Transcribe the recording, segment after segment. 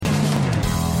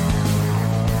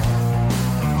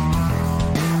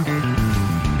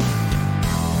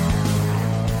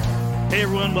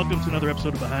everyone. Welcome to another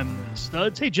episode of Behind the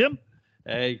Studs. Hey, Jim.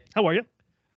 Hey, How are you?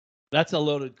 that's a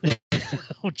loaded.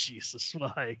 Oh, Jesus.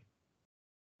 Why?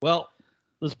 Well,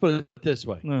 let's put it this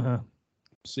way. Uh-huh.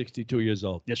 62 years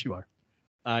old. Yes, you are.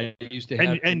 I used to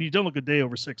have. And you don't look a day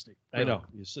over 60. I know.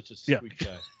 You're such a Yeah. sweet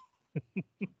guy.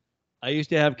 I used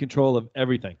to have control of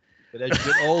everything. But as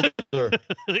you get older.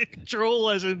 Control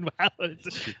as in.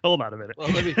 Hold on a minute. Well,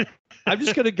 I'm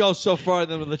just going to go so far,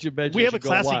 and then we'll let you mention. We have a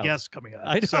classy guest coming up.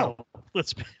 I know. So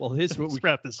let's Here's what let's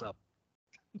wrap this up.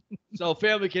 So,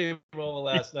 family came over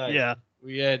last night. Yeah.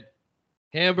 We had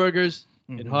hamburgers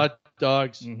and hot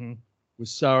dogs with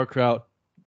sauerkraut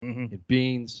and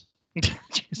beans.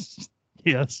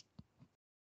 Yes.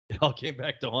 It all came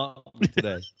back to haunt me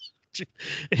today.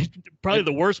 Probably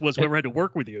the worst was whoever had to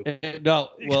work with you.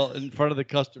 No, well, in front of the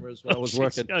customers when I was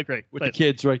working great. with the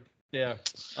kids right there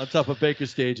on top of Baker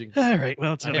Staging. All right.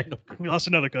 Well, we lost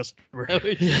another customer.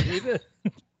 We did.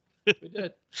 We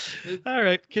did. All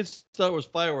right. Kids thought it was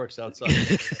fireworks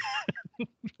outside.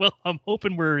 Well, I'm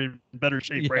hoping we're in better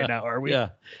shape right now, are we? Yeah.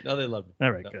 No, they love me.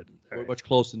 All right, No, good. We're much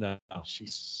closer now.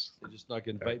 Jeez. They're just not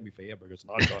going to invite me for hamburgers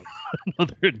and hot dogs. No,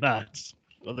 they're not.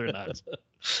 No, they're not.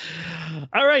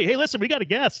 All right. Hey, listen, we got a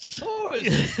guest. Who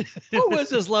is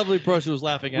this lovely person who's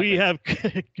laughing at me?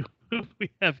 We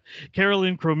have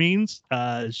Carolyn Cromines.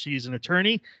 She's an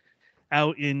attorney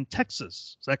out in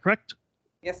Texas. Is that correct?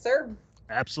 Yes, sir.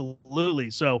 Absolutely.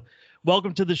 So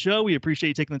welcome to the show. We appreciate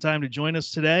you taking the time to join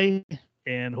us today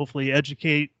and hopefully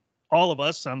educate all of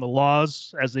us on the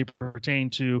laws as they pertain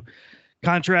to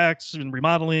contracts and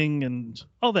remodeling and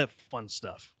all that fun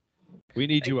stuff. We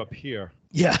need you up here.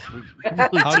 Yeah.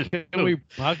 How can we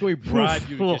bribe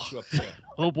you to get you up here?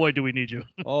 Oh boy, do we need you.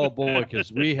 Oh boy,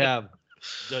 because we have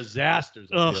disasters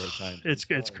up here at times.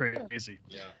 It's crazy.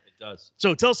 Yeah, it does.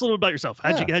 So tell us a little about yourself.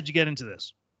 How'd you get into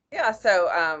this? Yeah,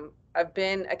 so I've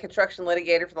been a construction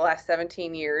litigator for the last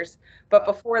 17 years. But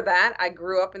before that, I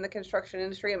grew up in the construction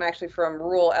industry. I'm actually from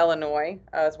rural Illinois,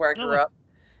 is where I grew up.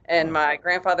 And my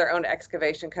grandfather owned an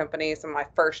excavation company. So my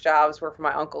first jobs were for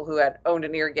my uncle who had owned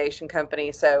an irrigation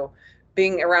company. So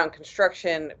being around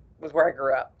construction was where I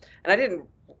grew up. And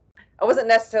I wasn't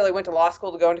necessarily went to law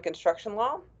school to go into construction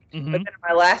law. But then in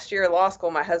my last year of law school,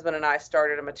 my husband and I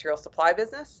started a material supply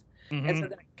business. And so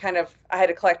then I had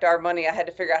to collect our money. I had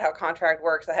to figure out how contract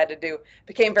works.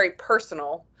 Became very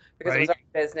personal because it was our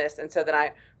business. And so then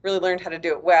I really learned how to do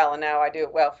it well. And now I do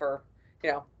it well for,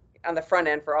 on the front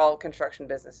end for all construction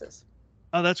businesses.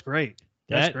 Oh, that's great.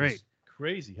 That's great. Is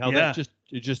crazy how that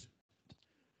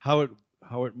how it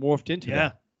morphed into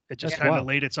that. It just kind of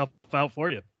laid itself out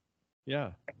for you. Yeah.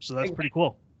 So that's pretty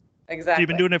cool. Exactly. So you've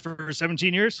been doing it for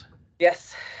 17 years?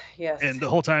 Yes. And the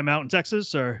whole time out in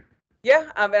Texas, or?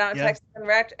 Yeah, I've been out in Texas. And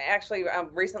actually,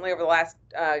 recently over the last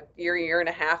year and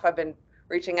a half, I've been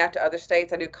reaching out to other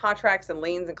states. I do contracts and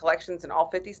liens and collections in all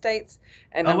 50 states.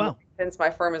 And since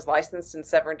my firm is licensed in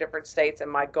 7 different states, and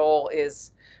my goal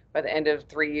is by the end of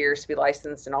 3 years to be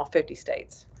licensed in all 50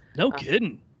 states. No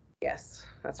kidding. Yes,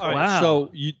 that's right. Wow.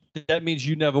 So that means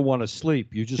you never want to sleep.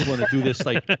 You just want to do this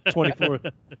like 24.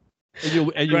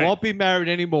 And you won't be married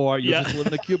anymore. You just live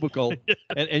in a cubicle,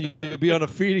 and you'll be on a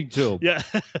feeding tube. Yeah.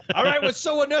 All right, we're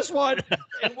suing this one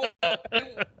in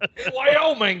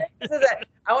Wyoming. This is it.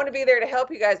 I want to be there to help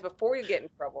you guys before you get in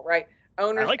trouble, right?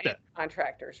 Owners and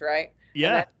contractors, right?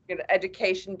 Yeah.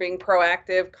 Education, being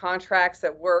proactive, contracts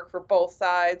that work for both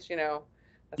sides.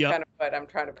 That's kind of what I'm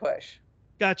trying to push.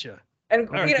 Gotcha. And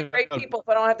great people,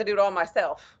 so I don't have to do it all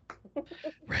myself.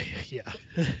 Right. Yeah.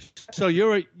 So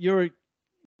you're a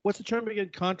what's the term again?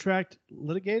 Contract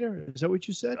litigator? Is that what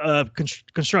you said?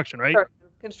 Construction, right?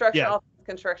 Construction,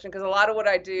 construction. Because a lot of what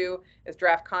I do is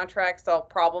draft contracts, solve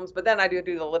problems, but then I do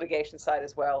the litigation side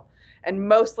as well. And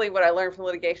mostly what I learned from the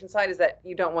litigation side is that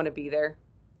you don't want to be there.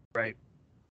 Right.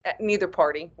 Neither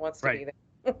party wants to be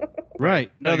there.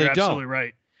 Right. No, they you're don't. Absolutely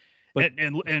right. But,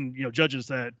 and judges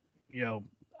that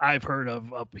I've heard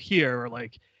of up here are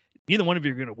like, neither one of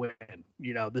you are going to win.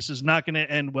 This is not going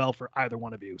to end well for either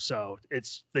one of you. So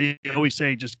they always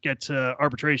say just get to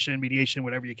arbitration, mediation,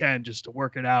 whatever you can, just to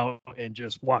work it out and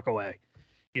just walk away.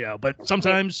 But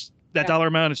sometimes that dollar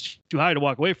amount is too high to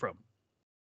walk away from.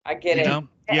 I get it.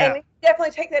 Yeah. And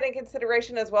definitely take that in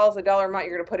consideration as well as the dollar amount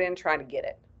you're going to put in trying to get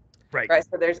it. Right.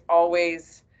 So there's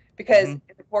always, because in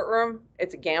the courtroom,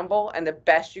 it's a gamble, and the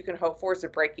best you can hope for is to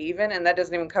break even, and that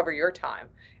doesn't even cover your time.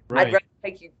 Right. I'd rather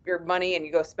take your money and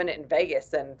you go spend it in Vegas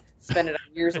than spend it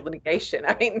on years of litigation.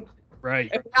 I mean,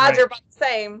 the odds are about the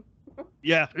same.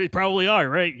 Yeah, they probably are.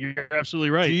 Right. You're absolutely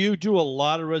right. Do you do a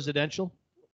lot of residential?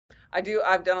 I do.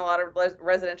 I've done a lot of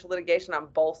residential litigation on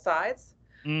both sides.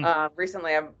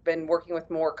 Recently, I've been working with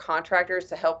more contractors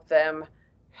to help them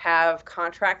have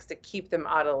contracts to keep them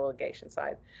out of the litigation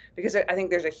side, because I think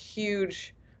there's a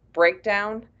huge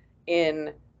breakdown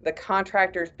in the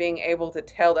contractors being able to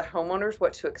tell the homeowners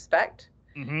what to expect.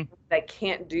 They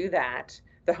can't do that.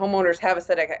 The homeowners have a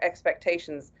set of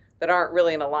expectations that aren't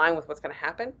really in line with what's going to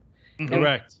happen.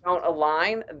 Correct. Don't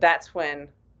align. That's when.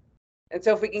 And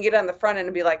so if we can get on the front end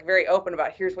and be like very open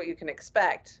about here's what you can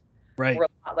expect, right, we're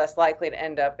a lot less likely to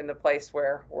end up in the place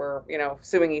where we're,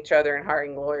 suing each other and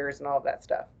hiring lawyers and all of that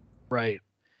stuff. Right.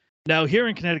 Now, here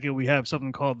in Connecticut, we have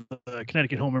something called the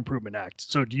Connecticut Home Improvement Act.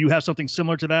 So do you have something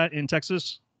similar to that in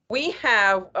Texas? We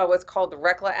have what's called the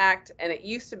RECLA Act, and it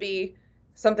used to be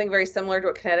something very similar to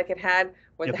what Connecticut had,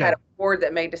 where they had a board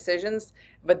that made decisions,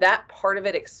 but that part of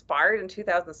it expired in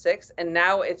 2006, and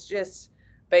now it's just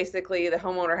basically the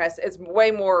homeowner it's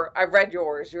way more. I've read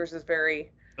yours. Yours is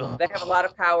very, they have a lot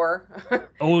of power.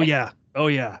 Oh, yeah. Oh,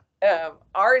 yeah.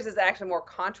 Ours is actually more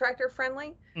contractor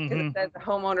friendly, because it says the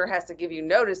homeowner has to give you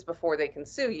notice before they can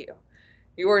sue you.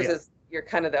 Yours is, you're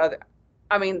kind of the other.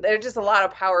 I mean, there's just a lot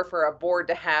of power for a board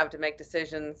to have to make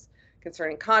decisions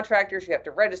concerning contractors. You have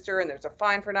to register, and there's a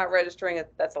fine for not registering.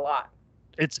 That's a lot.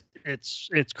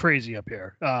 It's crazy up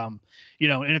here. And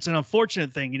it's an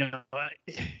unfortunate thing.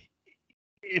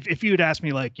 If you had asked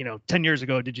me 10 years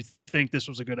ago, did you think this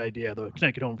was a good idea, the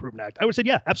Connecticut Home Improvement Act? I would say,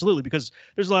 yeah, absolutely, because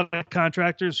there's a lot of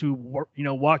contractors who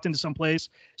walked into some place,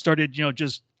 started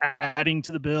just adding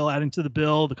to the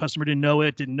bill. The customer didn't know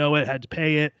it, had to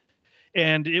pay it,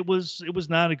 and it was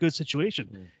not a good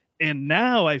situation. And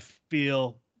now I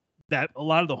feel that a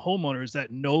lot of the homeowners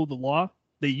that know the law,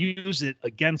 they use it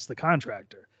against the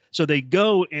contractor. So they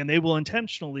go and they will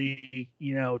intentionally,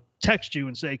 text you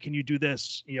and say, can you do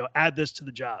this? Add this to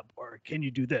the job, or can you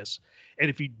do this? And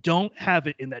if you don't have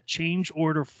it in that change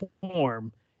order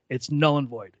form, it's null and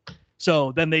void.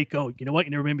 So then they go, you know what?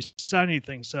 You never made me sign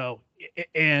anything. So,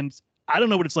 and I don't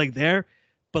know what it's like there,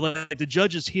 but the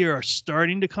judges here are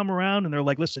starting to come around, and they're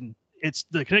like, listen, it's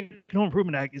the Connecticut Home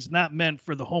Improvement Act is not meant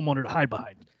for the homeowner to hide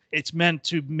behind. It's meant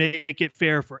to make it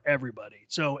fair for everybody.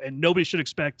 So, and nobody should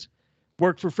expect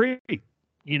work for free.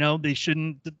 They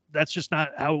shouldn't. That's just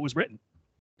not how it was written.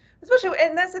 Especially,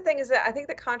 and that's the thing, is that I think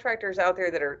the contractors out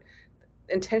there that are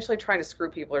intentionally trying to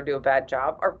screw people or do a bad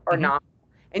job are not.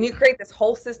 And you create this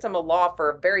whole system of law for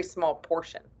a very small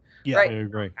portion. Yeah, right? I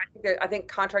agree. I think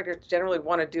contractors generally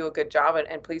want to do a good job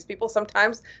and please people.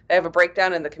 Sometimes they have a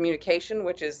breakdown in the communication,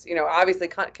 which is, obviously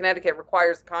Connecticut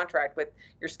requires a contract with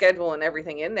your schedule and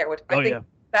everything in there, which I think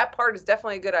that part is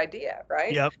definitely a good idea,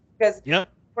 right? Yep. Because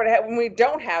when we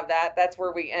don't have that, that's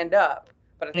where we end up.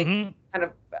 But I think kind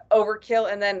of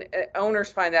overkill, and then owners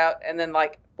find out, and then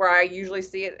where I usually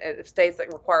see it in states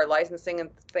that require licensing and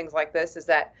things like this is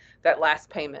that last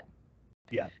payment.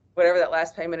 Yeah. Whatever that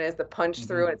last payment is, the punch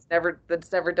through, it's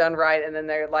never done right, and then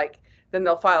they're then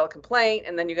they'll file a complaint,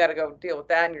 and then you got to go deal with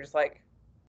that, and you're just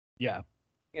yeah,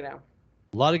 a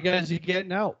lot of guys are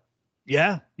getting out.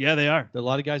 Yeah, they are. A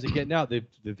lot of guys are getting out. They've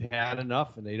had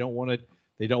enough, and they don't want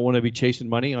to be chasing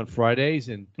money on Fridays,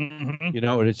 and and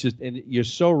it's just, and you're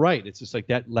so right. It's just like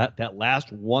that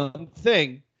last one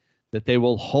thing that they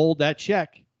will hold that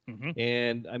check,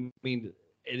 and I mean,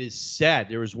 it is sad.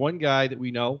 There was one guy that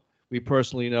we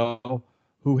personally know,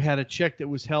 who had a check that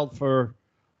was held for,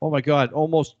 oh my God,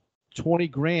 almost 20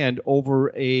 grand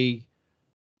over a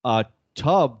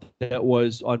tub that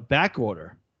was on back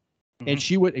order. And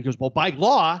she went and goes, well, by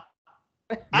law,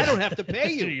 I don't have to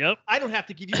pay you. Yep. I don't have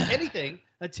to give you anything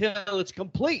until it's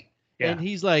complete. Yeah. And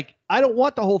he's like, I don't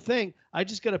want the whole thing. I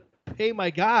just got to pay my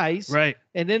guys. Right.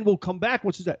 And then we'll come back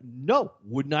once it's that. No,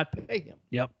 would not pay him.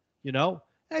 Yep.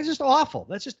 That's just awful.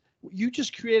 That's just, you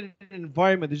just created an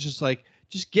environment that's just like,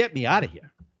 just get me out of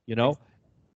here,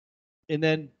 And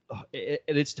then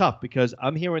it's tough because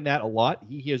I'm hearing that a lot.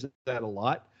 He hears that a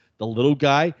lot. The little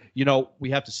guy,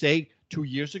 we have to say 2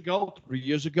 years ago, 3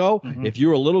 years ago, if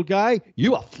you're a little guy,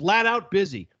 you are flat out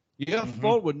busy. Your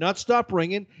phone would not stop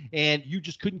ringing, and you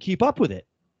just couldn't keep up with it.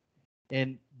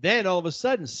 And then all of a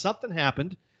sudden, something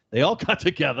happened. They all got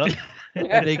together,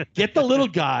 and they get the little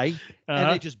guy,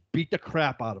 and they just beat the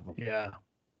crap out of him. Yeah.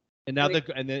 And now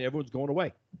and then everyone's going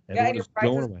away. And your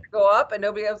prices go up, and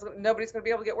nobody's going to be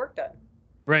able to get work done.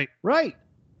 Right.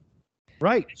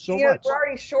 So much. We're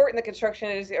already short in the construction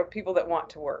industry of people that want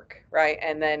to work, right?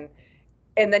 And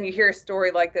then you hear a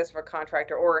story like this of a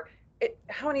contractor, or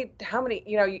how many,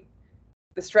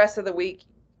 the stress of the week,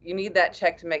 you need that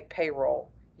check to make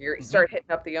payroll. You start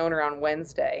hitting up the owner on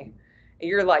Wednesday, and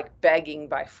you're begging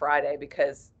by Friday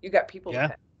because you got people to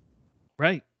pay.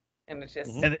 Right. And it's just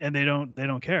and they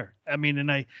don't care. I mean,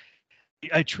 and I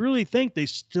truly think they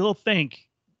still think,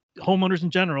 homeowners in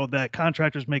general, that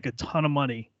contractors make a ton of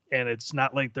money and it's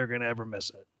not like they're going to ever miss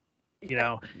it. You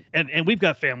know, and we've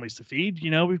got families to feed.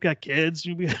 You know, we've got kids.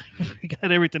 We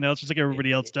got everything else, just like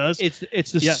everybody else does. It's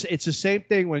the same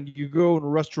thing when you go in a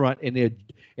restaurant and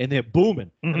they're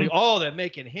booming. Mhm. They're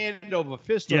making hand over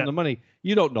fist on the money.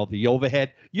 You don't know the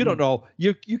overhead. You don't know.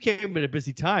 You came at a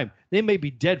busy time. They may be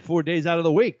dead 4 days out of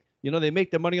the week. You know, they make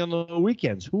their money on the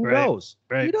weekends. Who knows?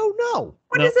 Right. You don't know.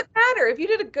 What does it matter? If you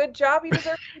did a good job, you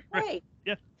deserve to be paid.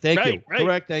 Yeah. Thank you. Right.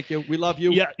 Correct. Thank you. We love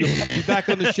you. Yeah. You'll be back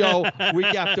on the show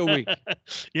week after week.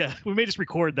 Yeah, we may just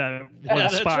record that Yeah, one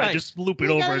that's spot, right. just loop it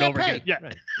You over gotta and get over again. paid. Yeah.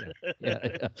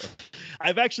 Right. Yeah.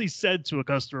 I've actually said to a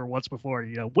customer once before,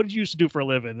 you know, what did you used to do for a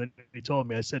living? And he told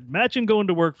me, I said, imagine going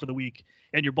to work for the week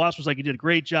and your boss was like, you did a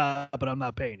great job, but I'm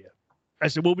not paying you. I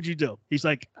said, what would you do? He's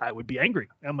like, I would be angry.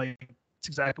 I'm like, that's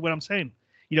exactly what I'm saying.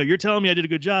 You know, you're telling me I did a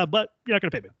good job, but you're not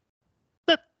going to pay me.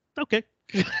 But okay.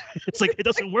 It's like, it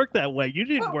doesn't work that way. You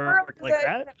didn't work like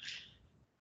that.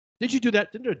 Did you do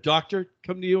that? Didn't a doctor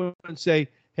come to you and say,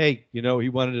 hey, you know, he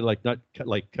wanted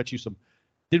to cut you some,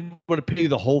 didn't want to pay you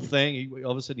the whole thing.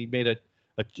 All of a sudden he made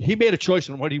a choice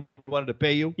on what he wanted to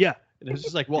pay you. Yeah. And it's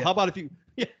just like, well, how about if you,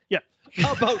 Yeah.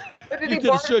 how about you did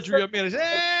a surgery on me and I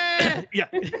said, Yeah.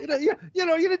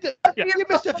 you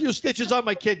missed a few stitches on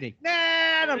my kidney. Nah,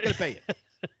 I'm not going to pay you.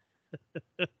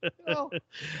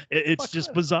 It's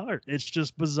just bizarre. It's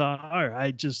just bizarre.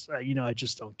 I just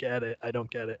don't get it. I don't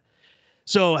get it.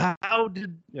 So how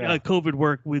did COVID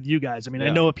work with you guys? I mean, I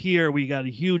know up here we got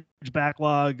a huge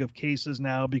backlog of cases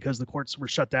now because the courts were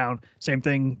shut down. Same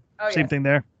thing. Same thing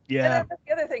there. Yeah. And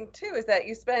the other thing too is that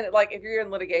you spend, like, if you're in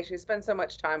litigation, you spend so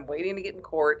much time waiting to get in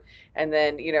court, and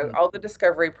then all the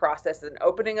discovery process and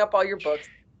opening up all your books,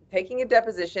 taking a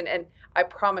deposition. And I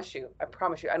promise you,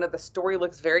 I know the story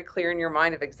looks very clear in your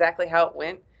mind of exactly how it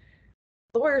went.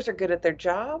 Lawyers are good at their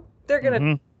job. They're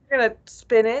gonna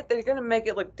spin it. They're gonna make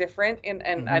it look different.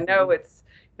 And I know it's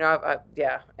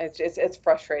it's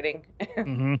frustrating.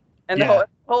 Mm-hmm. And the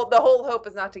whole hope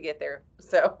is not to get there.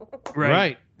 So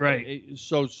right.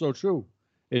 So true.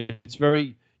 It's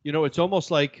very, it's almost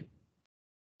like,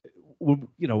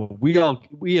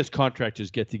 we as contractors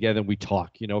get together and we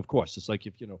talk. Of course, it's like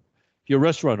if you're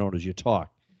restaurant owners, you talk,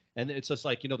 and it's just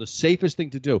like the safest thing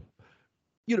to do.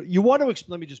 You want to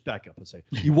let me just back up and say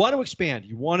you want to expand,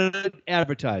 you want to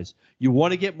advertise, you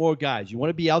want to get more guys, you want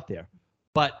to be out there,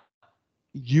 but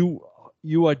you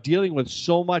are dealing with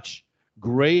so much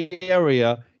gray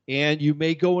area, and you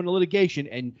may go into litigation,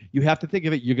 and you have to think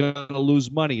of it. You're going to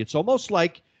lose money. It's almost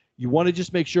like you want to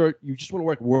just make sure you just want to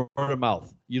work word of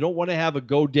mouth. You don't want to have a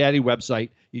GoDaddy website.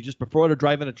 You just prefer to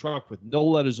drive in a truck with no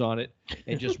letters on it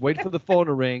and just wait for the phone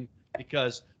to ring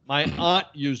because my aunt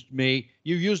used me.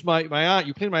 You used my aunt.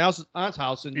 You cleaned my aunt's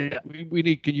house, and we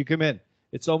need. Can you come in?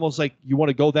 It's almost like you want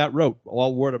to go that route,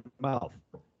 all word of mouth.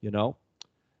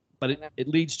 But it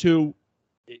leads to.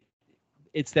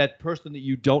 It's that person that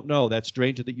you don't know, that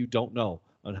stranger that you don't know,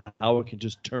 on how it can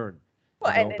just turn.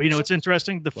 Well, But it's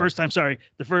interesting. The first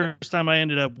time I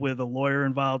ended up with a lawyer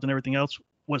involved and everything else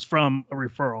was from a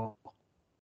referral.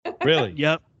 Really?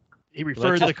 Yep. He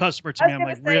referred the customer to me. I'm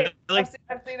like, really? I've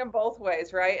seen them both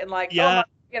ways, right? And like,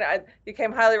 you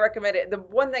came highly recommended. The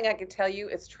one thing I can tell you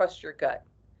is trust your gut.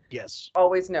 Yes.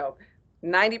 Always know.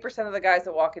 90% of the guys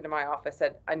that walk into my office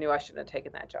said, I knew I shouldn't have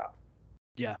taken that job.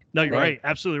 Yeah. No, you're right.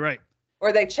 Absolutely right.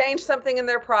 Or they changed something in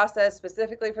their process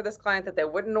specifically for this client that they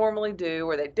wouldn't normally do,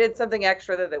 or they did something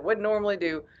extra that they wouldn't normally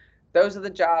do. Those are the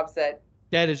jobs that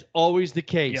is always the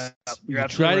case. Yeah, you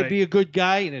try to be a good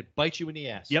guy, and it bites you in the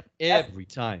ass. Yep. Every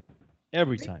time.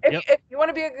 If you want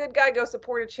to be a good guy, go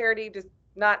support a charity, just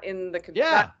not in the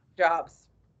not jobs.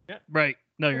 Yeah. Right.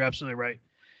 No, you're absolutely right.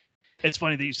 It's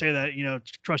funny that you say that,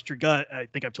 trust your gut. I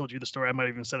think I've told you the story. I might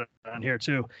have even said it on here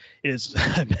too, is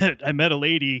I met a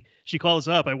lady. She calls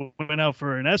up. I went out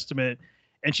for an estimate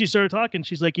and she started talking.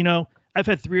 She's like, I've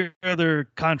had 3 other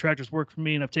contractors work for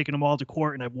me and I've taken them all to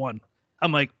court and I've won.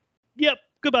 I'm like, yep,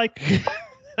 goodbye.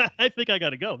 I think I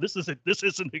got to go. This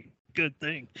isn't a good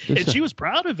thing. And she was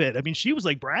proud of it. I mean, she was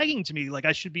like bragging to me, like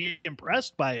I should be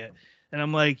impressed by it. And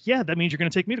I'm like, yeah, that means you're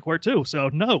going to take me to court too. So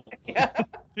no. Yeah.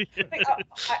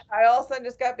 I all of a sudden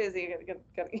just got busy.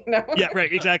 Yeah,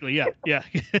 right. Exactly. Yeah. Yeah.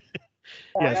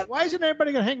 Yes. Why isn't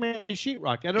everybody going to hang my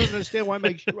sheetrock? I don't understand why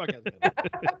my sheetrock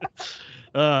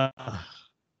has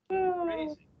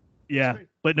Yeah.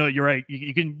 But no, you're right.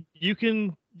 You can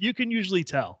usually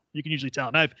tell. You can usually tell.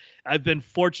 And I've been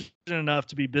fortunate enough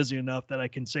to be busy enough that I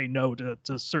can say no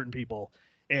to certain people.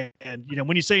 And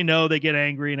when you say no, they get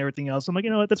angry and everything else. I'm like,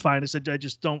 what, that's fine. I said, I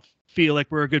just don't feel like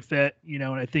we're a good fit, and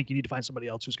I think you need to find somebody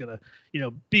else who's going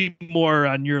to, be more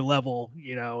on your level,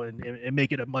 and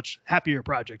make it a much happier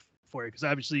project for you because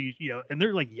obviously, and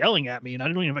they're like yelling at me and I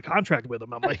don't even have a contract with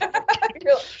them. I'm like,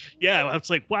 yeah, I was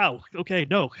like, wow, okay,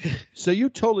 no. So you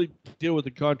totally deal with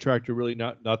the contractor, really,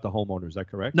 not the homeowner. Is that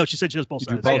correct? No, she said she does both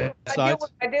You do sides. both Yeah. sides?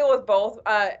 I deal with both.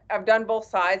 I've done both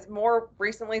sides. More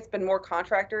recently, it's been more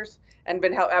contractors and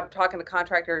I'm talking to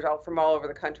contractors from all over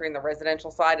the country in the residential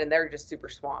side, and they're just super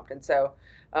swamped. And so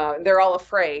they're all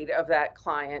afraid of that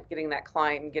client, getting that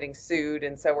client and getting sued.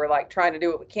 And so we're like trying to do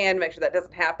what we can to make sure that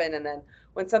doesn't happen. And then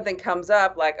when something comes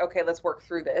up, like, okay, let's work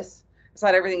through this. It's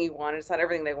not everything you wanted. It's not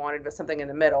everything they wanted, but something in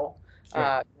the middle.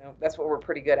 Sure. That's what we're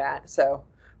pretty good at. So,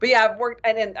 but yeah, I've worked,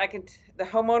 and then the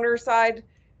homeowner side,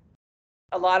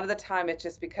 a lot of the time it's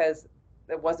just because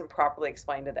it wasn't properly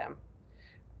explained to them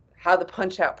how the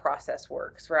punch out process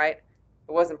works, right?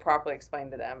 It wasn't properly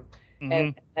explained to them.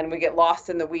 Mm-hmm. And we get lost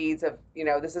in the weeds of,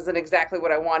 this isn't exactly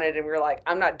what I wanted. And we're like,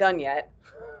 I'm not done yet.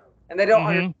 And they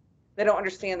don't, they don't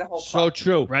understand the whole process. So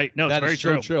true. Right. No, that it's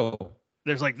very true.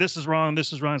 There's like, this is wrong.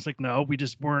 This is wrong. It's like, no, you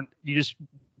just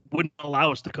wouldn't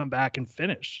allow us to come back and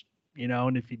finish,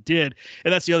 and if you did,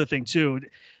 and that's the other thing too,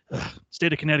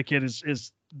 state of Connecticut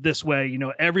is this way,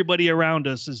 everybody around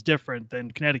us is different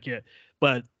than Connecticut,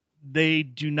 but they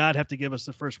do not have to give us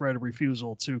the first right of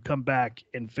refusal to come back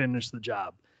and finish the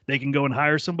job. They can go and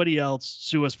hire somebody else,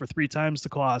 sue us for 3 times the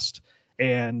cost,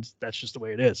 and that's just the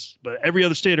way it is. But every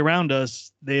other state around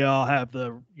us, they all have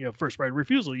the first right of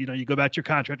refusal. You go back to your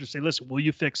contractor, say, listen, will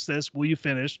you fix this? Will you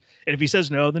finish? And if he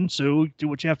says no, then sue, do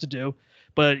what you have to do.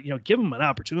 But give them an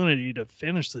opportunity to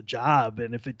finish the job.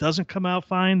 And if it doesn't come out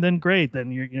fine, then great. Then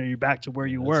you're back to where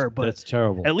you were. But that's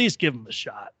terrible. At least give them a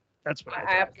shot. That's what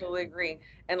I absolutely agree.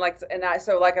 And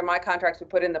so in my contracts, we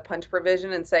put in the punch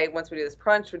provision and say, once we do this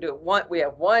punch, we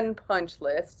have one punch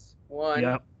list, one.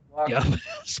 Yep.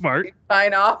 Smart. We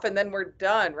sign off and then we're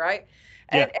done, right?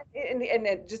 And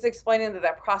just explaining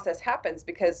that process happens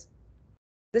because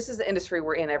this is the industry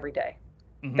we're in every day.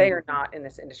 Mm-hmm. They are not in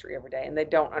this industry every day, and they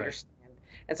don't understand.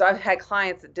 And so I've had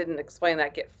clients that didn't explain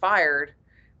that get fired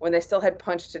when they still had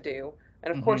punch to do.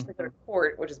 And of course they go to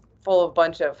court, which is full of a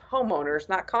bunch of homeowners,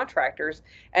 not contractors,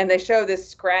 and they show this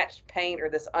scratched paint or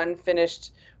this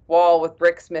unfinished wall with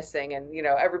bricks missing, and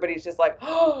everybody's just like,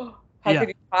 oh, how could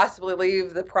you possibly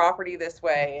leave the property this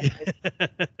way?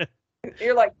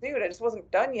 You're like, dude, I just wasn't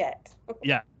done yet.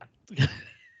 Yeah.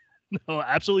 No,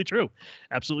 absolutely true.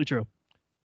 Absolutely true.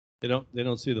 They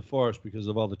don't see the forest because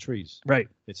of all the trees. Right.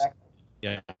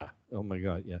 Yeah. Oh my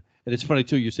God. Yeah. And it's funny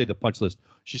too. You say the punch list.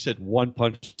 She said one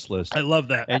punch list. I love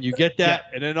that. And you get that,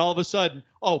 and then all of a sudden,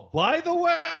 oh, by the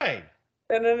way.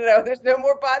 No. There's no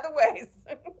more by the ways.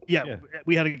 Yeah.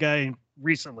 We had a guy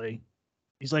recently.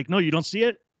 He's like, no, you don't see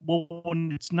it. Well,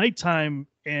 when it's nighttime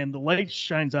and the light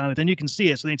shines on it, then you can see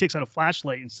it. So then he takes out a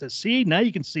flashlight and says, see, now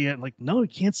you can see it. I'm like, no, you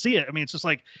can't see it. I mean, it's just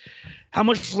like, how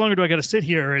much longer do I got to sit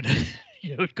here and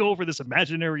go over this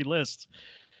imaginary list?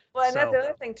 Well, and that's the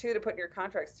other thing too to put in your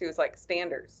contracts too is like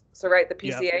standards. So right, the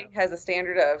PCA has a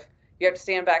standard of you have to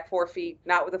stand back 4 feet,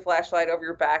 not with a flashlight over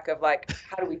your back. Of like,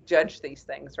 how do we judge these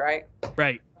things, right?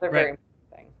 Right. They're very important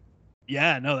thing.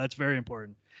 Yeah, no, that's very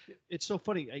important. It's so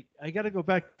funny. I got to go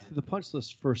back to the punch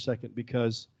list for a second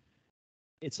because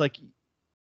it's like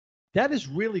that is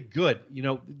really good.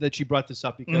 That you brought this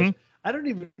up because I don't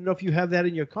even know if you have that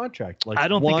in your contract. Like I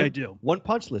don't think I do. One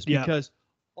punch list because.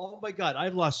 Oh my God!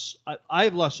 I've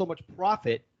lost so much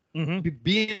profit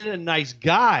being a nice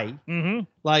guy.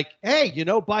 Like, hey,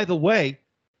 by the way,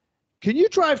 can you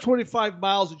drive 25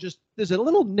 miles and just there's a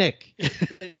little nick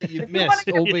you missed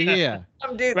over here.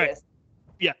 Come do this.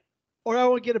 Yeah. Or I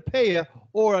won't get to pay you,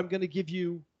 or I'll give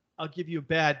you a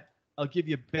bad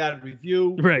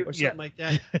review, or something like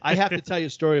that. I have to tell you a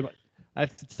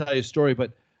story.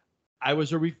 But it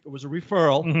was a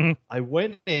referral. I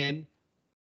went in.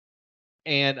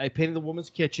 And I painted the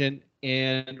woman's kitchen.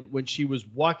 And when she was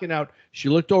walking out, she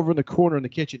looked over in the corner in the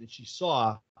kitchen and she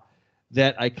saw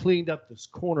that I cleaned up this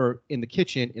corner in the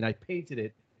kitchen and I painted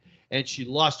it. And she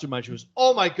lost her mind. She was,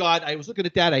 oh my God, I was looking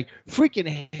at that. I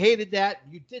freaking hated that.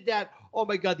 You did that. Oh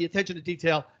my God, the attention to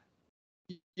detail.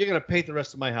 You're going to paint the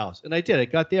rest of my house. And I did. I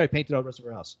got there. I painted out the rest of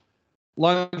her house.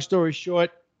 Long story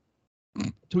short,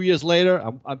 2 years later,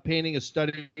 I'm painting a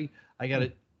study. I got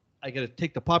to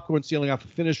take the popcorn ceiling off the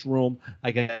finished room.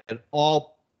 I got it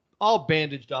all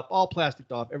bandaged up, all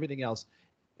plasticed off, everything else.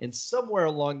 And somewhere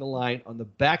along the line, on the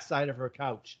backside of her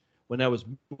couch, when I was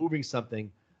moving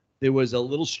something, there was a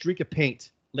little streak of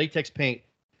paint, latex paint.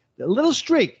 The little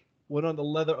streak went on the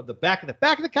leather of the back of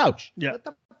the couch. Yeah. Not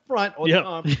the front or the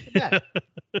arm. The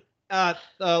back.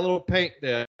 A little paint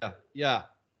there. Yeah.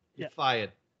 You're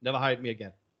fired. Never hired me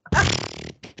again.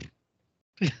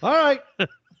 All right.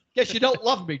 Guess you don't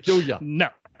love me, do you? No.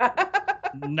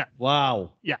 No.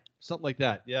 Wow. Yeah. Something like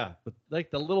that. Yeah. But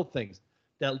like the little things.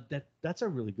 That's a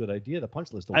really good idea. The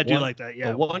punch list. I do like that.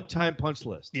 Yeah. The one-time punch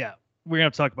list. Yeah. We're gonna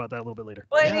have to talk about that a little bit later.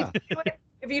 Well, Yeah.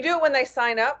 if you do it when they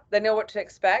sign up, they know what to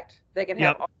expect. They can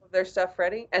have Yep. all of their stuff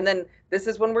ready, and then this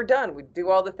is when we're done. We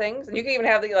do all the things, and you can even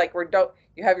have the like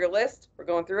you have your list. We're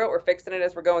going through it. We're fixing it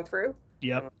as we're going through.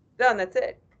 Yep. Done. That's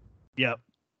it. Yep.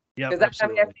 Yep. Because I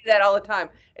Absolutely. see that all the time.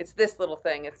 It's this little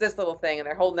thing. It's this little thing, and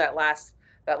they're holding that last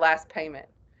payment,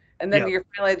 and then Yep. you're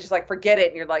finally just like forget it,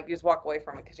 and you're like you just walk away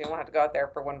from it because you don't want to have to go out there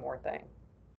for one more thing.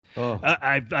 Oh.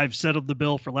 I've settled the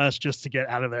bill for less just to get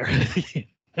out of there.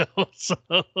 So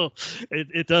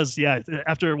it does. Yeah.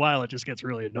 After a while, it just gets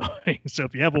really annoying. So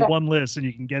if you have a one list and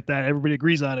you can get that, everybody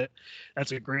agrees on it.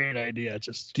 That's a great idea.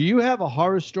 Just Do you have a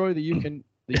horror story that you can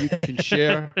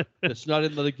share that's not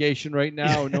in litigation right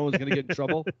now, and no one's going to get in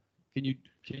trouble? Can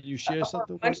you share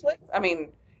something? Punch list? I mean,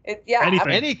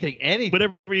 Anything.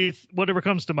 Anything. whatever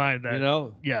comes to mind. That, You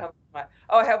know. Yeah.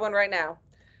 Oh, I have one right now.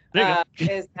 There you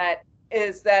go.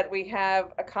 Is that we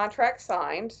have a contract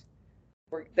signed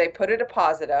where they put a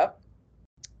deposit up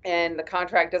and the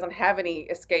contract doesn't have any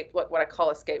what I call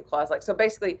escape clause. Like, so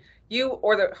basically you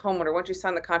or the homeowner, once you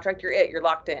sign the contract, you're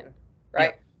locked in,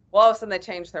 right? Yeah. Well, all of a sudden they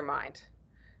change their mind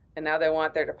and now they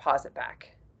want their deposit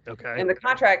back. Okay. And the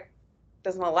contract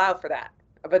doesn't allow for that.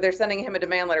 But they're sending him a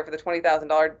demand letter for the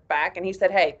 $20,000 back. And he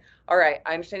said, hey, all right,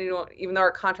 I understand you don't, even though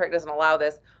our contract doesn't allow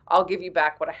this, I'll give you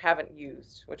back what I haven't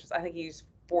used, which is, I think he used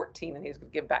 14 and he's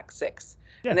going to give back 6.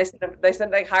 Yeah.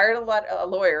 And they hired a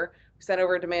lawyer who sent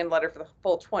over a demand letter for the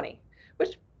full 20,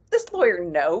 which this lawyer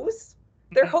knows.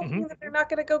 They're hoping that they're not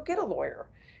going to go get a lawyer.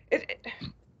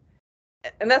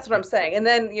 And that's what I'm saying. And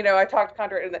then, I talked to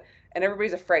contractor and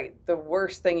everybody's afraid. The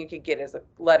worst thing you could get is a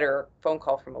letter or phone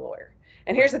call from a lawyer.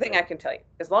 And here's the thing I can tell you.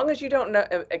 As long as you don't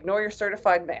ignore your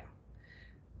certified mail,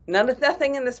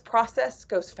 nothing in this process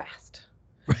goes fast.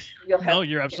 You're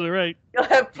absolutely right. You'll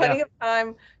have plenty of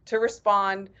time to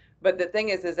respond. But the thing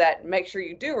is that make sure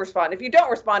you do respond. If you don't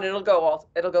respond, it'll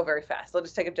go very fast. They'll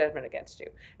just take a judgment against you.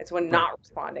 It's when not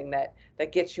responding that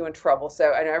gets you in trouble.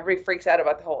 So I know everybody freaks out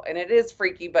about the whole, and it is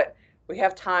freaky, but we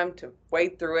have time to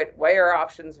wade through it, weigh our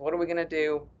options. What are we going to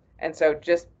do? And so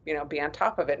just, be on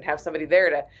top of it and have somebody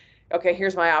there to, okay,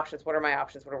 here's my options. What are my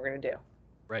options? What are we going to do?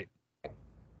 Right.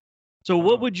 So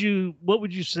what would you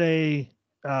say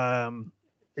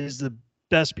is the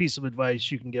best piece of advice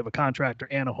you can give a contractor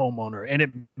and a homeowner? And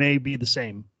it may be the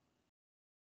same.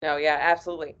 No, yeah,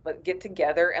 absolutely. But get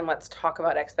together and let's talk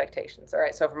about expectations. All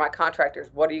right. So for my contractors,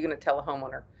 what are you going to tell a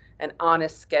homeowner? An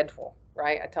honest schedule,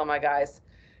 right? I tell my guys,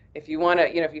 if you want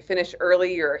to, if you finish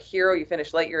early, you're a hero. You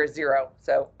finish late, you're a zero.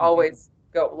 So always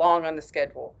go long on the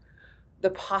schedule.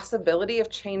 The possibility of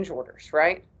change orders,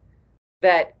 right?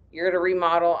 That you're going to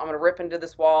remodel. I'm going to rip into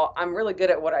this wall. I'm really good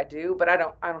at what I do, but I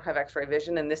don't have X-ray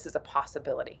vision, and this is a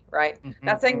possibility, right? Mm-hmm.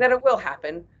 Not saying that it will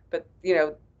happen, but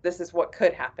this is what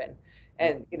could happen,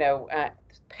 and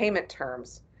payment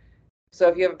terms. So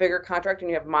if you have a bigger contract and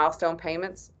you have milestone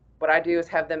payments, what I do is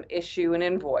have them issue an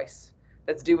invoice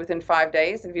that's due within 5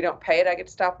 days, and if you don't pay it, I get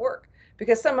to stop work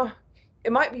because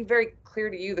it might be very clear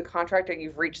to you, the contractor,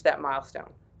 you've reached that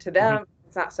milestone. To them,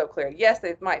 it's not so clear. Yes,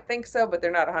 they might think so, but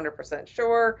they're not 100%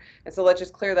 sure. And so let's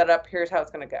just clear that up. Here's how it's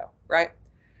going to go, right?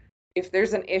 If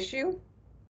there's an issue,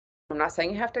 I'm not saying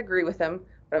you have to agree with them,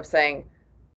 but I'm saying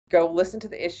go listen to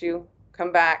the issue,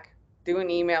 come back, do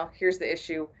an email. Here's the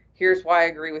issue. Here's why I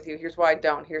agree with you. Here's why I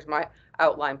don't. Here's my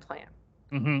outline plan.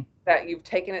 That you've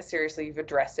taken it seriously, you've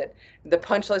addressed it. The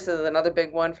punch list is another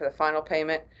big one for the final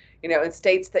payment. In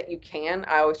states that you can,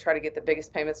 I always try to get the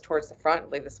biggest payments towards the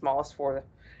front, leave the smallest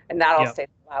and not all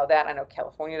states allow that. I know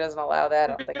California doesn't allow that.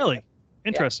 I don't think really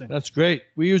interesting. That's great.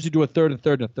 We usually do a third, a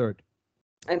third, and a third.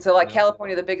 And so,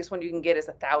 California, the biggest one you can get is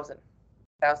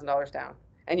 $1,000 down,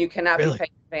 and you cannot be paid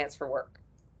in advance for work.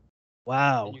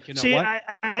 Wow. See, I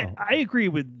agree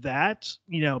with that.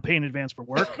 Pay in advance for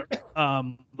work.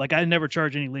 I never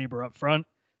charge any labor up front,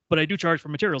 but I do charge for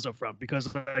materials up front because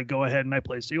I go ahead and I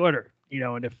place the order.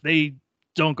 And if they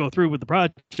don't go through with the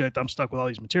project, I'm stuck with all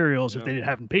these materials if they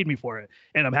haven't paid me for it.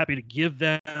 And I'm happy to give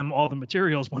them all the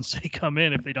materials once they come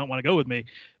in if they don't want to go with me.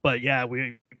 But yeah,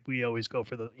 we always go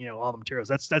for the all the materials.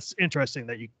 That's interesting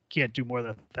that you can't do more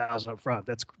than $1,000 up front.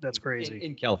 That's crazy.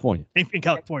 In California. In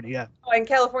California, yeah. Oh, in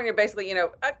California, basically,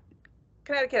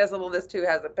 Connecticut has a little of this too.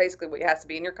 Has basically what has to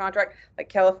be in your contract. Like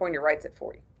California writes it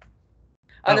for you.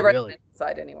 On the residential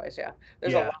side, anyways, yeah.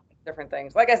 There's a lot of different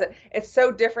things. Like I said, it's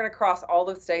so different across all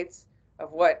the states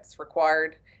of what's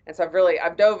required. And so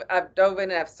I've dove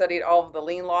in and I've studied all of the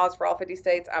lien laws for all 50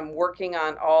 states. I'm working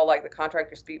on all the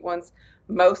contractor dispute ones.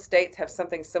 Most states have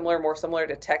something similar, more similar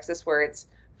to Texas, where it's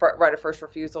right of first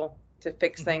refusal to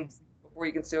fix things before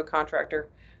you can sue a contractor,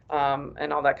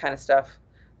 and all that kind of stuff.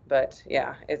 But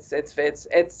yeah, it's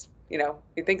you know,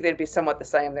 you think they'd be somewhat the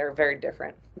same. They're very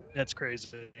different. That's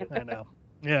crazy. I know.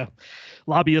 Yeah,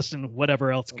 lobbyists and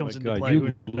whatever else comes into play.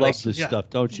 You love this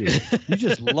stuff, don't you? You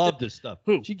just love this stuff.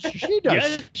 Who? She does.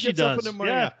 Yeah, she does. Look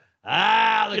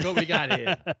what we got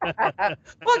here.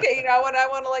 Look, you know, I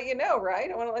want to let you know, right?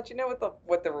 I want to let you know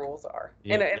what the rules are,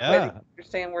 and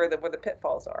understand where the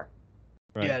pitfalls are.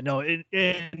 Right. Yeah, no, and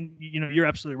you know, you're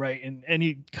absolutely right. And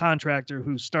any contractor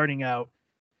who's starting out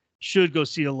should go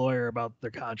see a lawyer about their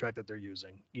contract that they're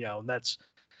using. You know, and that's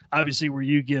obviously where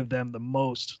you give them the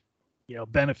most, you know,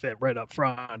 benefit right up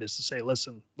front, is to say,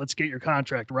 listen, let's get your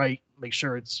contract right. Make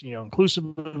sure it's, you know,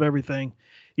 inclusive of everything.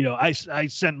 You know, I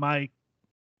sent my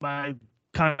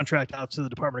contract out to the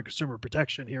Department of Consumer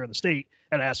Protection here in the state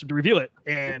and asked him to review it.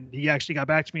 And he actually got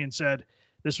back to me and said,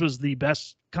 this was the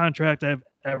best contract I've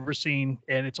ever seen.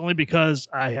 And it's only because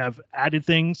I have added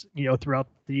things, you know, throughout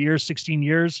the years, 16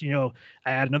 years, you know,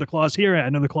 I add another clause here, I add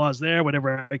another clause there,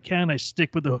 whatever I can. I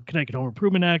stick with the Connecticut Home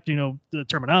Improvement Act, you know, the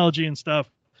terminology and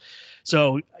stuff.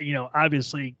 So, you know,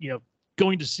 obviously, you know,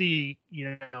 going to see,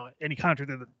 you know, any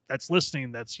contractor that's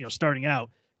listening, that's, you know, starting out,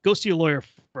 go see a lawyer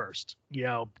first. You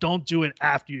know, don't do it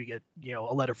after you get, you know,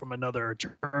 a letter from another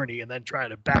attorney and then try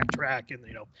to backtrack and,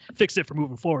 you know, fix it for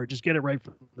moving forward. Just get it right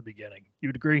from the beginning. You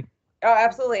would agree? Oh,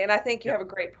 absolutely. And I think you have a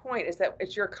great point, is that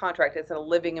it's your contract. It's a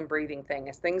living and breathing thing.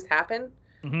 As things happen,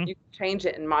 you can change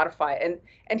it and modify it.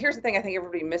 And here's the thing I think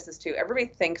everybody misses too. Everybody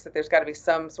thinks that there's got to be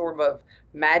some sort of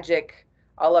magic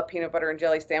a la peanut butter and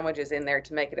jelly sandwiches in there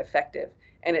to make it effective.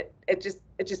 And it's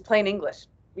just plain English.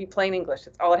 Be plain English.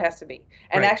 That's all it has to be.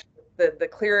 And actually, the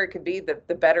clearer it could be,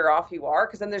 the better off you are,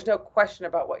 because then there's no question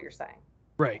about what you're saying.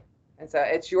 Right. And so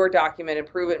it's your document,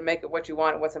 improve it, and make it what you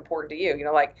want and what's important to you. You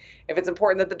know, like if it's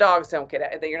important that the dogs don't get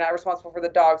out, that you're not responsible for the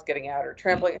dogs getting out or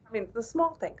trampling. I mean, the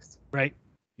small things. Right.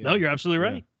 Yeah. No, you're absolutely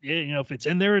right. Yeah. You know, if it's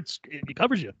in there, it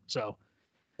covers you. So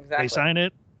they sign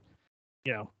it,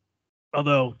 you know,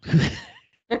 although,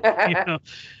 you know,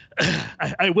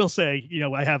 I will say, you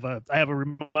know, I have a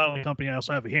remodeling company. I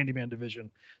also have a handyman division.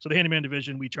 So the handyman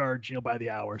division, we charge, you know, by the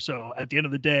hour. So at the end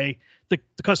of the day, the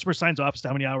customer signs off as to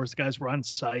how many hours the guys were on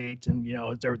site, and, you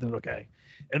know, it's everything okay.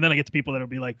 And then I get the people that will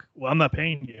be like, well, I'm not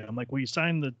paying you. I'm like, well, you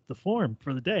signed the form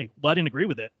for the day. Well, I didn't agree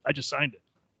with it. I just signed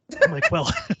it. I'm like,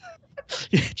 well,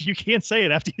 you can't say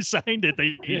it after you signed it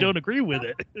that you don't agree with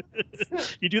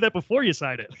it. You do that before you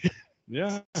sign it.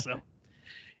 Yeah. So.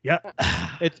 Yeah,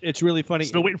 it's really funny.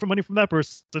 Still waiting for money from that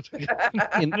person.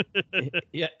 In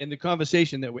the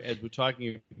conversation that as we're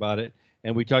talking about it,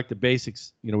 and we talk the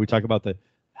basics. You know, we talk about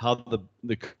how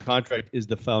the contract is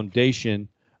the foundation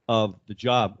of the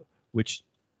job, which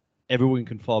everyone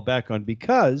can fall back on,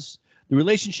 because the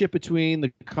relationship between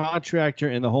the contractor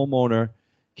and the homeowner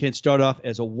can start off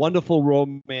as a wonderful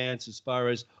romance. As far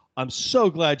as, I'm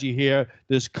so glad you're here.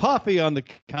 There's coffee on the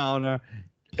counter.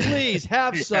 Please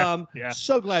have some. Yeah.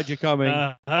 So glad you're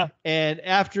coming. And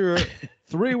after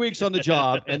 3 weeks on the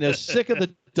job, and they're sick of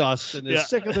the dust, and they're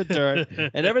sick of the dirt,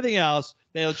 and everything else,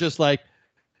 they'll just like,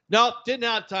 nope, didn't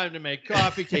have time to make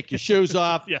coffee. Take your shoes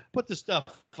off. Put the stuff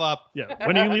up. Yeah.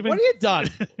 When are you leaving? When are you done?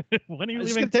 When are you leaving?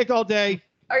 It's gonna take all day.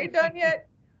 Are you done yet?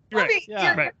 Right. I mean,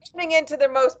 you're getting into their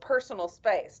most personal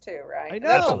space too, right? I know.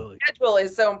 Absolutely. Schedule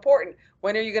is so important.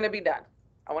 When are you going to be done?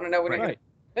 I want to know when you're going to.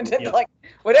 And then, Yep. like,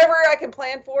 whatever I can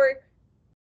plan for,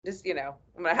 just, you know,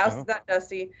 my house is not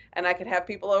dusty, and I can have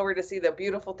people over to see the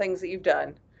beautiful things that you've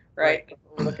done, right?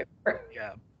 Looking for.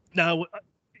 Yeah. Now,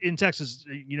 in Texas,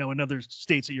 you know, in other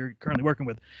states that you're currently working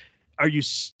with, are you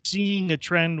seeing a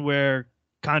trend where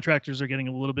contractors are getting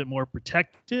a little bit more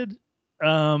protected,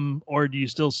 or do you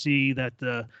still see that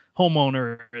the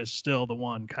homeowner is still the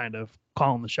one kind of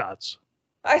calling the shots?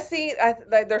 I see.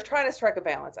 They're trying to strike a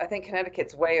balance. I think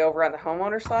Connecticut's way over on the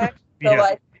homeowner side. So,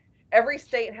 like, every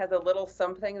state has a little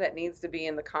something that needs to be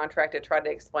in the contract to try to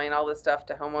explain all this stuff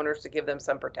to homeowners to give them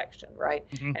some protection, right?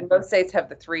 And most states have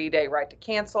the 3-day right to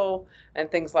cancel and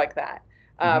things like that.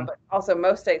 But also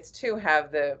most states too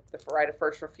have the right of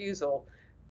first refusal,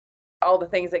 all the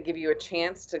things that give you a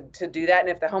chance to do that. And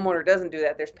if the homeowner doesn't do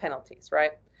that, there's penalties,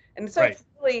 right? And so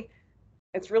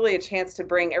it's really a chance to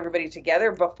bring everybody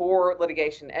together before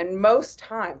litigation. And most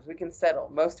times we can settle.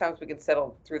 Most times we can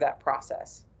settle through that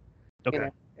process. Okay. You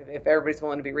know, if everybody's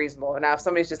willing to be reasonable. And now if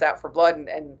somebody's just out for blood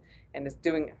and is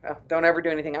doing, don't ever do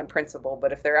anything on principle.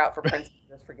 But if they're out for principle,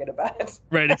 just forget about it.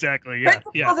 Right. Exactly. Yeah.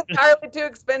 Principle is entirely too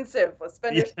expensive. Let's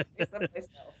spend your money someplace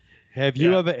else. Have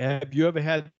you ever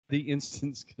had the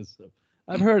instance? Because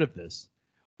I've heard of this,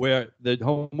 where the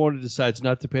homeowner decides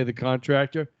not to pay the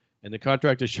contractor, and the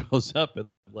contractor shows up at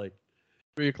like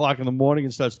 3:00 in the morning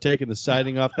and starts taking the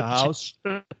siding off the house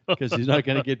because he's not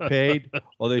going to get paid,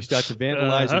 or they start to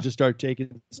vandalize and just start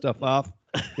taking stuff off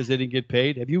because they didn't get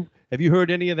paid. Have you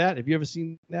heard any of that? Have you ever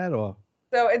seen that? Or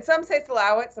So in some states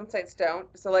allow it, some states don't.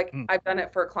 So like I've done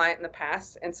it for a client in the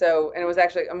past, and it was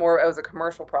actually it was a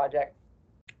commercial project.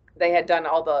 They had done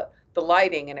all the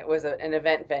lighting, and it was an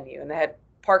event venue, and they had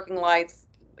parking lights,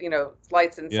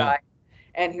 lights inside. Yeah.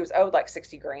 And he was owed like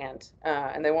 $60,000,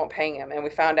 and they weren't paying him. And we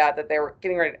found out that they were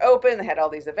getting ready to open. They had all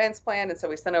these events planned, and so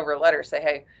we sent over a letter say,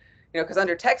 hey, because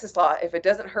under Texas law, if it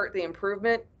doesn't hurt the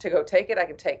improvement to go take it, I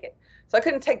can take it. So I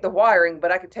couldn't take the wiring, but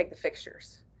I could take the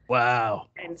fixtures. Wow.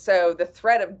 And so the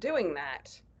threat of doing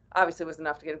that obviously was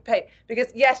enough to get it paid. Because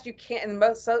yes, you can in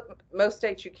most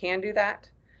states you can do that,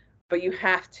 but you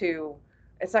have to.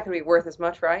 It's not going to be worth as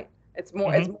much, right? It's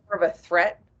more of a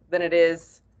threat than it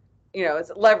is.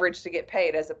 It's leverage to get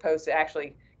paid as opposed to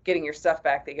actually getting your stuff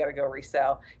back that you got to go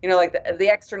resell. Like the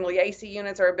externally AC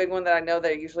units are a big one that I know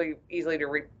they're usually easily to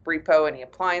repo, any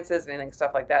appliances, anything,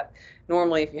 stuff like that.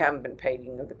 Normally, if you haven't been paid, you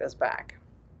can go get those back.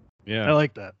 Yeah, I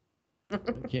like that.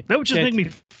 That would just make me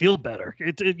feel better.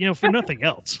 It for nothing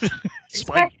else.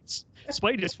 Spite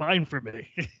is fine for me.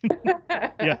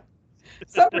 Yeah.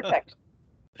 Some protection.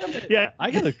 Yeah,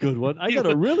 I got a good one. I got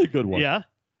a really good one. Yeah.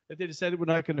 If they decided we're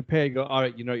not going to pay, go, all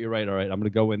right, you're right. All right, I'm going to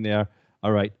go in there.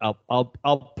 All right,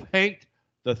 I'll paint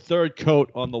the third coat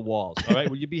on the walls. All right,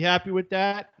 will you be happy with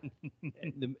that?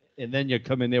 And then you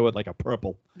come in there with like a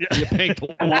purple. Yeah. You paint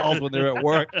the walls when they're at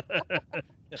work.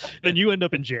 Then you end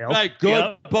up in jail. Right,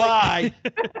 goodbye.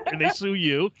 And they sue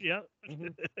you. Yeah.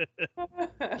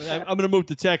 I'm going to move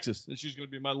to Texas, and she's going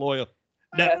to be my lawyer.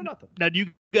 Now, do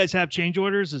you guys have change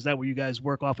orders? Is that what you guys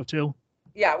work off of too?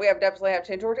 Yeah, we definitely have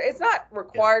change orders. It's not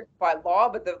required by law,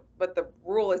 but the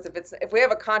rule is if we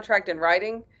have a contract in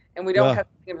writing and we don't have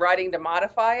in writing to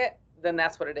modify it, then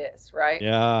that's what it is, right?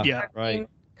 Yeah, right.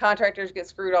 Contractors get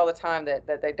screwed all the time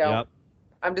that they don't.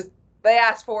 Yep. They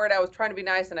asked for it. I was trying to be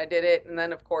nice and I did it, and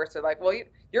then of course they're like, well,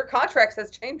 your contract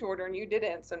says change order and you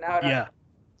didn't, so now I don't. Yeah.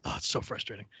 Oh, it's so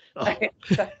frustrating. Oh. And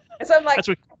so I'm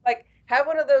like, have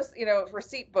one of those,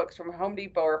 receipt books from Home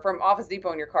Depot or from Office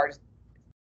Depot in your car. Just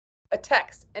a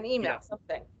text, an email,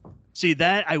 something. See,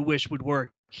 that I wish would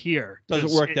work here.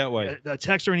 Doesn't work that way. A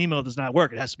text or an email does not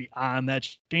work. It has to be on that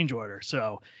change order.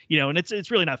 So, and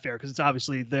it's really not fair because it's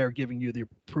obviously they're giving you the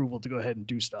approval to go ahead and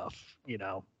do stuff,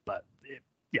 but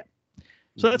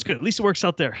So that's good. At least it works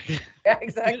out there. Yeah,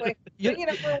 exactly. But,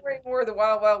 we're way more the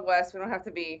Wild Wild West. We don't have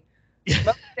to be.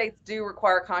 Most states do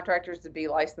require contractors to be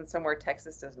licensed somewhere.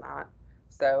 Texas does not.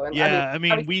 So,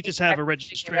 we just have a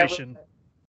registration.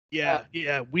 Yeah,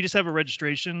 we just have a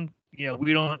registration.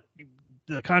 We don't.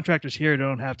 The contractors here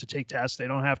don't have to take tests. They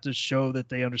don't have to show that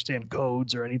they understand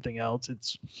codes or anything else.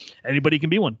 It's anybody can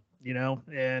be one.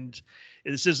 And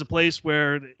this is a place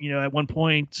where at one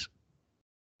point,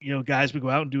 guys would go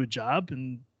out and do a job,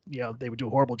 and they would do a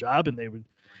horrible job, and they would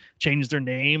change their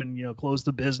name and close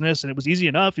the business, and it was easy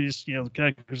enough. You just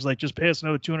was like, just pay us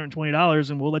another $220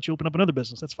 and we'll let you open up another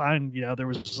business. That's fine. There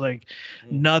was just like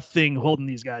nothing holding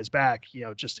these guys back,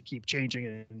 just to keep changing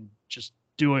and just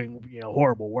doing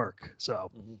horrible work. So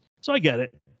I get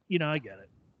it. I get it.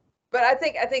 But I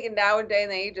think in nowadays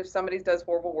and age, if somebody does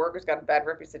horrible work or's got a bad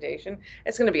reputation,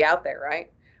 it's going to be out there,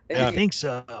 right? I think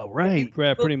so. Right.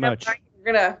 Yeah, pretty much.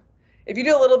 You're gonna, if you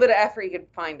do a little bit of effort, you can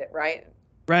find it, right?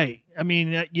 Right. I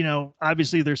mean,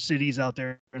 obviously there's cities out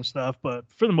there and stuff, but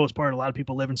for the most part, a lot of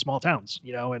people live in small towns,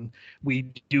 and we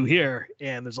do here,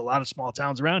 and there's a lot of small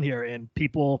towns around here, and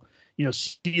people,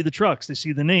 see the trucks, they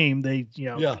see the name, they,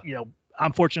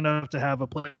 I'm fortunate enough to have a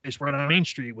place right on Main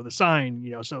Street with a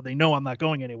sign, so they know I'm not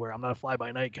going anywhere. I'm not a fly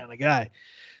by night kind of guy.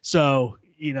 So,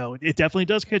 it definitely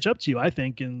does catch up to you, I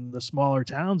think, in the smaller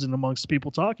towns and amongst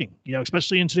people talking,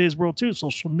 especially in today's world too,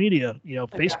 social media,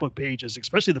 Facebook pages,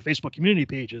 especially the Facebook community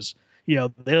pages,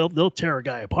 they'll tear a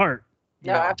guy apart,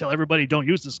 tell everybody don't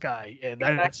use this guy. And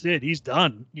that's it. He's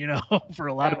done, for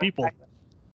a lot of people.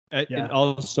 And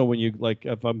also when you, like,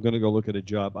 if I'm going to go look at a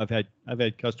job, I've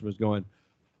had customers going,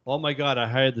 oh my God, I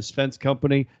hired this fence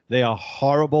company. They are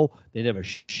horrible. They never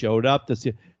showed up.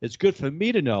 It's good for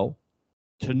me to know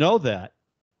that,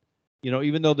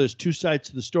 even though there's two sides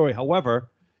to the story.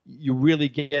 However, you really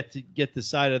get the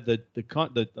side of the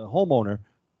homeowner.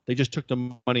 They just took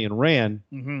the money and ran.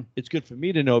 Mm-hmm. It's good for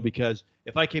me to know, because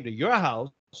if I came to your house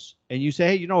and you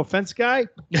say, hey, a fence guy?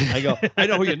 I go, I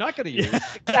know who you're not going to use.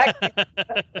 Exactly.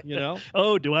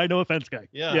 Oh, do I know a fence guy?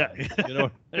 Yeah. You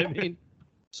know what I mean?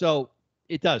 So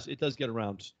it does get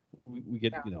around. We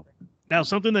get, Now,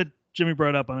 something that Jimmy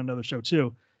brought up on another show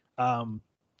too.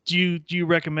 do you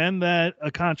recommend that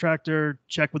a contractor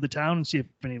check with the town and see if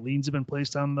any liens have been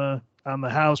placed on the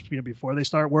house, before they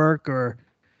start work, or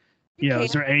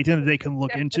is there anything that they can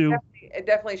look into? It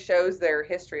definitely shows their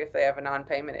history if they have a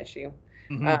non-payment issue.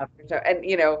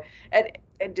 Mhm.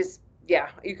 And just, yeah,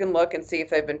 you can look and see if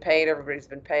they've been paid. Everybody's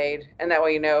been paid, and that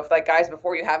way if like guys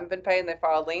before you haven't been paid and they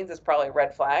filed liens, it's probably a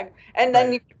red flag. And then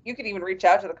Right. you could even reach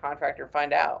out to the contractor and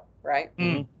find out, right?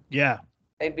 Yeah.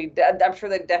 I'm sure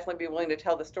they'd definitely be willing to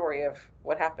tell the story of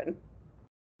what happened.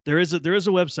 There is a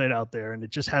website out there, and it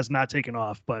just has not taken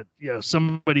off. But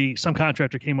some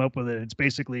contractor came up with it. It's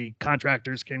basically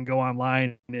contractors can go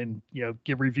online and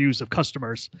give reviews of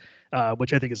customers,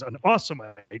 which I think is an awesome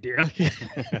idea.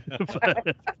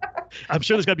 But I'm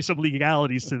sure there's got to be some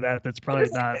legalities to that. That's probably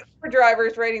not for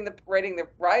drivers rating the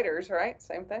riders, right?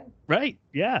 Same thing. right.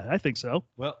 Yeah, I think so.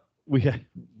 Well, we had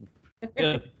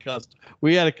a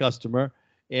customer,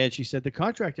 and she said the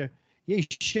contractor, he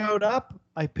showed up,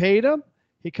 I paid him.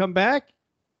 He come back,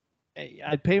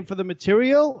 I'd pay him for the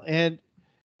material, and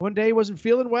one day he wasn't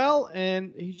feeling well,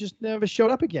 and he just never showed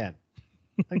up again.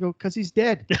 I go, because he's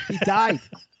dead. He died.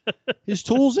 His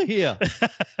tools are here.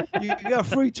 You got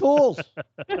free tools.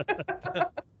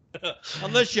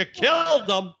 Unless you killed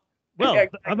them. Well, Yeah,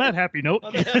 on that happy note.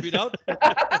 On that happy note.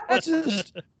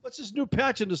 What's this new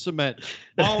patch in the cement?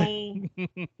 Boom.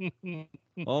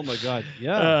 Oh, my God.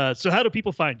 Yeah. So how do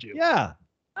people find you? Yeah.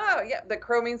 Oh, yeah, the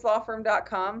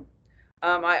crowmeanslawfirm.com.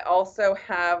 I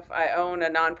own a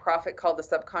nonprofit called the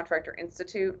Subcontractor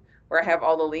Institute, where I have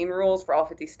all the lien rules for all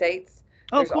 50 states.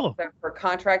 Oh, cool. Also, for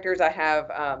contractors,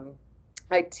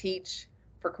 I teach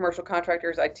for commercial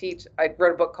contractors. I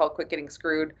wrote a book called Quit Getting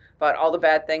Screwed about all the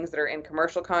bad things that are in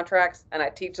commercial contracts, and I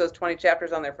teach those 20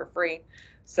 chapters on there for free.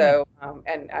 So,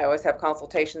 and I always have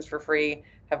consultations for free,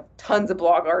 have tons of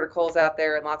blog articles out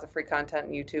there and lots of free content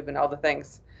on YouTube and all the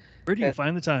things. Where do you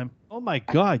find the time? Oh, my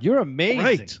God. You're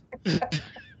amazing. Right.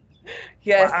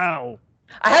 Yes. Wow.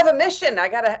 I have a mission. I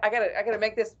gotta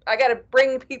make this. I gotta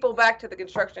bring people back to the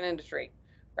construction industry,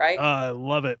 right? I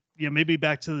love it. Yeah, maybe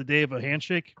back to the day of a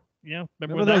handshake. Yeah,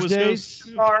 Remember those days?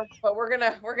 But we're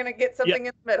gonna get something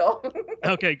in the middle.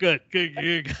 Okay, good.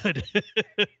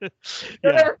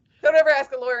 Don't ever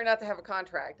ask a lawyer not to have a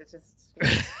contract. It's just.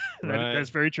 Right. That's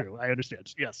very true. I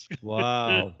understand. Yes.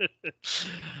 Wow.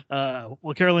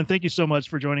 Well, Carolyn, thank you so much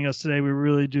for joining us today. We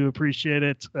really do appreciate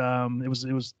it. It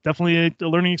was definitely a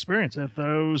learning experience. I thought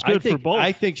it was good for both.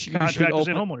 I think you should contractors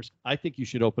and homeowners. I think you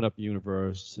should open up a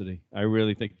university. I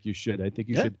really think you should. I think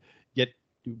you should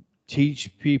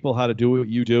teach people how to do what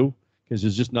you do, because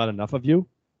there's just not enough of you.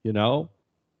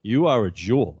 You are a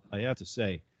jewel. I have to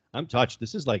say, I'm touched.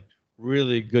 This is like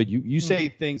really good. You say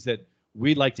things that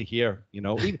we'd like to hear,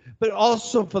 but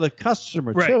also for the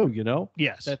customer too,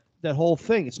 Yes. That whole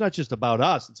thing. It's not just about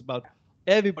us. It's about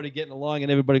everybody getting along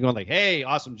and everybody going like, hey,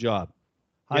 awesome job.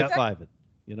 High five it,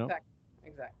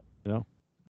 Exactly.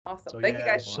 Awesome. So, Thank you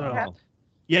guys. so-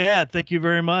 Yeah, thank you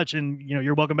very much. And,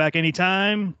 you're welcome back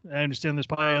anytime. I understand there's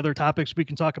probably other topics we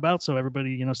can talk about. So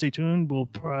everybody, stay tuned. We'll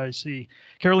probably see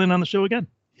Carolyn on the show again.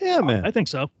 Yeah, man. I think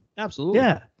so. Absolutely.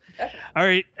 Yeah. All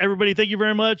right, everybody. Thank you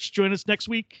very much. Join us next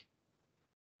week.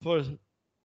 For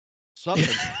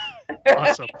something.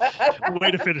 Awesome.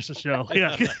 Way to finish the show.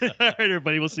 Yeah. All right,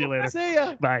 everybody. We'll see you later. See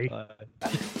ya. Bye.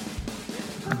 Bye.